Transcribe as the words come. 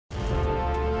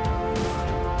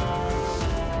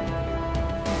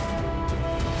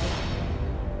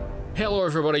Hello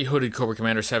everybody, Hooded Cobra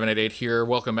Commander 788 here.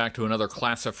 Welcome back to another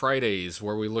Classi-Fridays,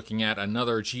 where we're looking at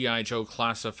another G.I. Joe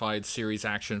Classified Series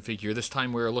action figure. This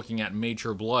time we're looking at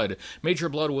Major Blood. Major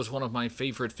Blood was one of my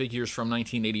favorite figures from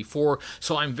 1984,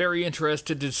 so I'm very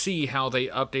interested to see how they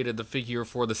updated the figure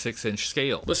for the 6-inch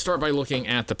scale. Let's start by looking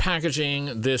at the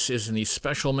packaging. This is in the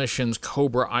Special Missions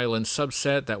Cobra Island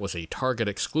subset. That was a Target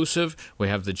exclusive. We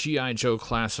have the G.I. Joe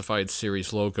Classified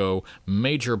Series logo,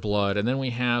 Major Blood, and then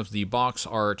we have the box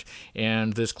art.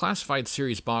 And this Classified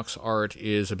Series box art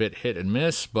is a bit hit and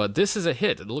miss, but this is a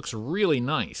hit. It looks really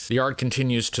nice. The art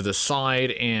continues to the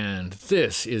side, and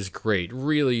this is great.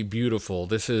 Really beautiful.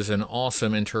 This is an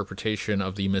awesome interpretation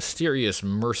of the mysterious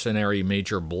mercenary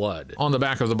Major Blood. On the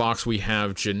back of the box, we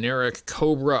have generic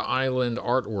Cobra Island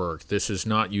artwork. This is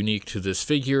not unique to this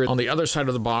figure. On the other side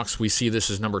of the box, we see this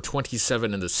is number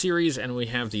 27 in the series, and we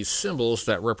have these symbols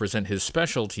that represent his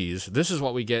specialties. This is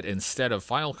what we get instead of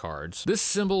file cards. This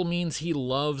symbol means he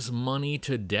loves money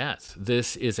to death.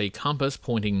 This is a compass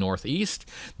pointing northeast.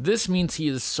 This means he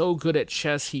is so good at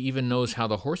chess he even knows how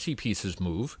the horsey pieces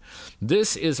move.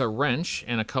 This is a wrench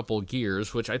and a couple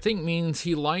gears, which I think means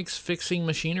he likes fixing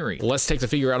machinery. Let's take the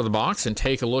figure out of the box and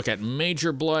take a look at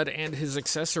Major Blood and his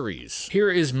accessories. Here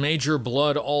is Major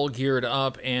Blood all geared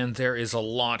up, and there is a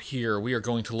lot here. We are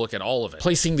going to look at all of it.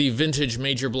 Placing the vintage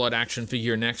Major Blood action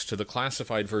figure next to the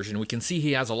classified version, we can see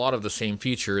he has a lot of the same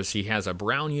features. He has a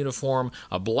brown uniform,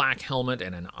 a black helmet,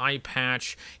 and an eye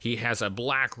patch. He has a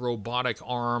black robotic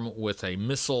arm with a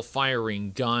missile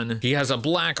firing gun. He has a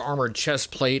black armored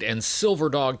chest plate and silver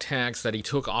dog tags that he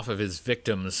took off of his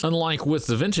victims. Unlike with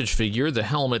the vintage figure, the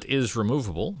helmet is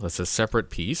removable. That's a separate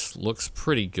piece. Looks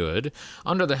pretty good.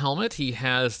 Under the helmet, he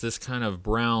has this kind of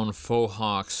brown faux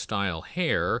hawk style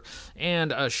hair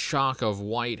and a shock of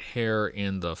white hair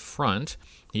in the front.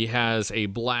 He has a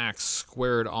black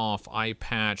squared off eye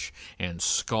patch and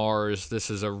scars. This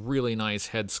is a really nice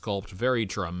head sculpt, very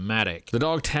dramatic. The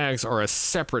dog tags are a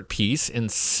separate piece in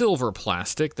silver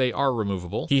plastic. They are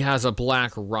removable. He has a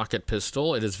black rocket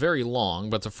pistol. It is very long,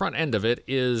 but the front end of it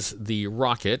is the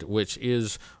rocket, which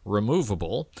is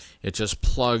removable. It just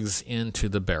plugs into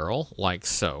the barrel like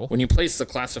so. When you place the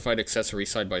classified accessory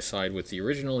side by side with the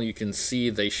original, you can see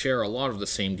they share a lot of the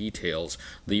same details.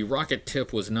 The rocket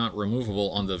tip was not removable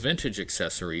on the vintage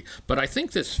accessory, but I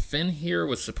think this fin here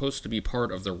was supposed to be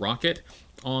part of the rocket.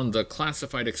 On the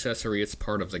classified accessory, it's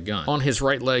part of the gun. On his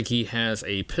right leg, he has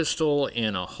a pistol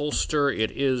in a holster.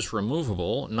 It is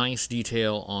removable. Nice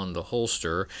detail on the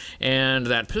holster. And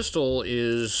that pistol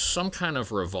is some kind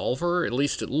of revolver. At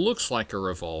least it looks like a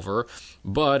revolver,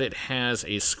 but it has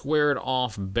a squared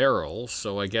off barrel,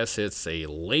 so I guess it's a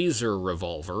laser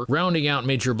revolver. Rounding out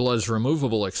Major Blood's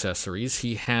removable accessories,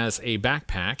 he has a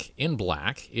backpack in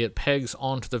black. It pegs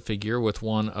onto the figure with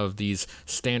one of these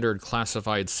standard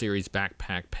Classified Series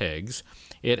backpack pegs.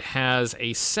 It has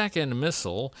a second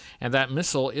missile, and that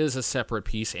missile is a separate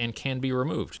piece and can be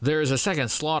removed. There is a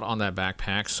second slot on that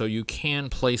backpack, so you can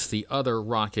place the other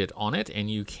rocket on it, and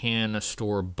you can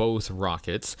store both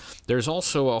rockets. There's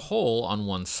also a hole on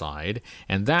one side,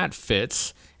 and that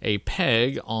fits a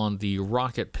peg on the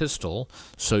rocket pistol,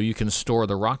 so you can store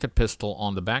the rocket pistol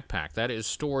on the backpack. That is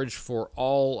storage for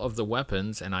all of the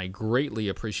weapons, and I greatly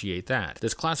appreciate that.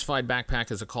 This classified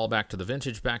backpack is a callback to the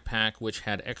vintage backpack, which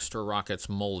had extra rockets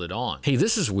molded on. Hey,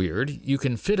 this is weird. You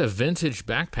can fit a vintage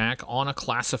backpack on a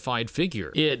classified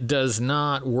figure. It does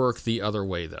not work the other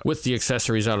way, though. With the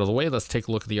accessories out of the way, let's take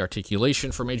a look at the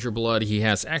articulation for Major Blood. He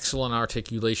has excellent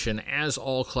articulation, as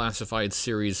all Classified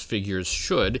Series figures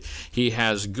should. He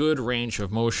has good range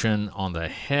of motion on the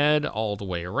head all the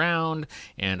way around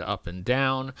and up and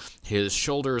down. His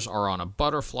shoulders are on a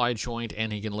butterfly joint,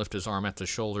 and he can lift his arm at the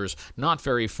shoulders not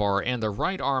very far, and the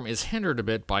right arm is hindered a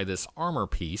bit by this armor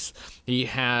piece. He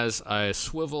has a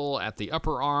swivel at the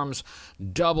upper arms,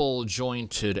 double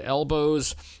jointed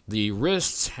elbows. The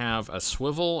wrists have a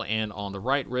swivel, and on the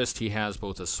right wrist he has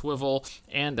both a swivel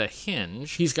and a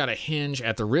hinge. He's got a hinge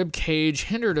at the rib cage,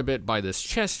 hindered a bit by this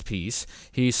chest piece.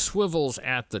 He swivels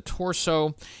at the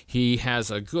torso. He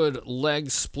has a good leg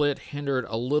split, hindered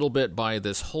a little bit by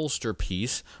this holster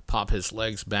piece. Pop his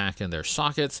legs back in their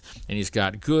sockets, and he's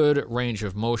got good range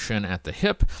of motion at the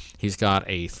hip. He's got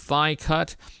a thigh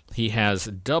cut. He has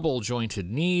double jointed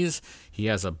knees. He He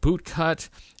has a boot cut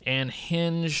and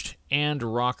hinged and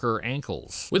rocker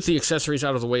ankles. With the accessories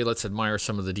out of the way, let's admire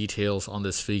some of the details on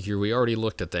this figure. We already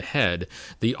looked at the head.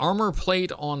 The armor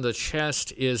plate on the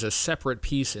chest is a separate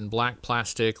piece in black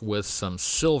plastic with some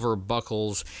silver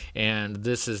buckles, and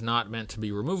this is not meant to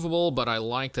be removable, but I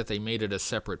like that they made it a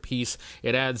separate piece.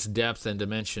 It adds depth and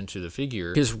dimension to the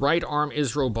figure. His right arm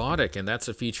is robotic, and that's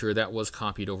a feature that was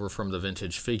copied over from the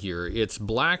vintage figure. It's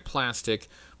black plastic.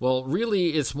 Well, really,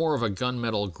 it's more of a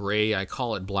gunmetal gray. I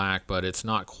call it black, but it's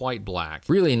not quite black.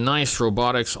 Really nice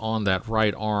robotics on that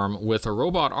right arm. With a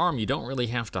robot arm, you don't really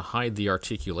have to hide the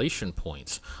articulation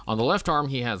points. On the left arm,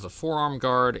 he has a forearm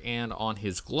guard, and on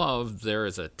his glove, there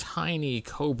is a tiny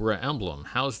cobra emblem.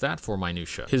 How's that for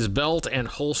minutia? His belt and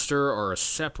holster are a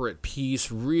separate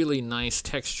piece. Really nice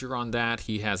texture on that.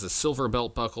 He has a silver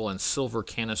belt buckle and silver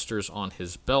canisters on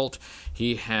his belt.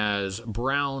 He has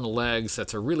brown legs.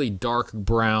 That's a really dark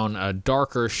brown, a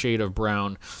darker shade of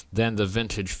brown than the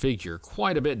vintage figure,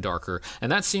 quite a bit darker,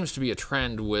 and that seems to be a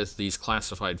trend with these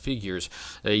classified figures.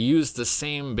 They use the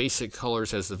same basic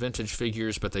colors as the vintage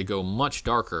figures, but they go much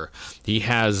darker. He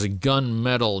has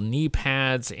gunmetal knee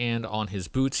pads, and on his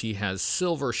boots he has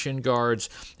silver shin guards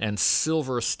and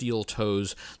silver steel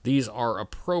toes. These are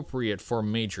appropriate for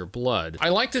Major Blood. I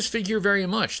like this figure very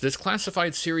much. This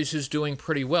classified series is doing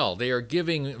pretty well. They are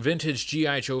giving vintage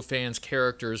G.I. Joe fans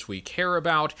characters we care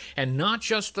about, and not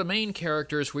just the main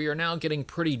characters. We are now getting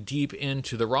pretty deep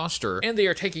into the roster, and they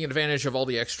are taking advantage of all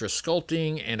the extra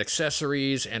sculpting and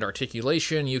accessories and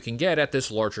articulation you can get at this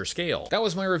larger scale. That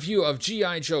was my review of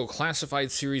G.I. Joe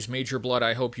Classified Series Major Blood.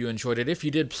 I hope you enjoyed it. If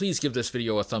you did, please give this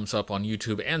video a thumbs up on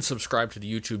YouTube and subscribe to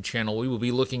the YouTube channel. We will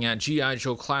be looking at G.I.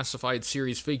 Joe Classified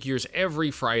Series figures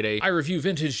every Friday. I review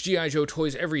vintage G.I. Joe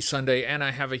toys every Sunday, and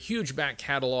I have a huge back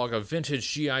catalog of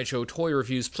vintage G.I. Joe toy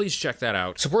reviews. Please check that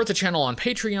out. Support the channel on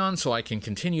Patreon so I can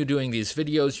continue doing these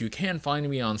videos. You can find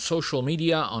me on social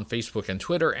media, on Facebook and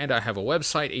Twitter, and I have a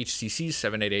website,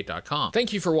 HCC788.com.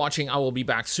 Thank you for watching. I will be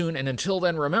back soon, and until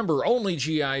then, remember, only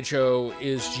G.I. Joe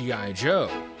is G.I. Joe.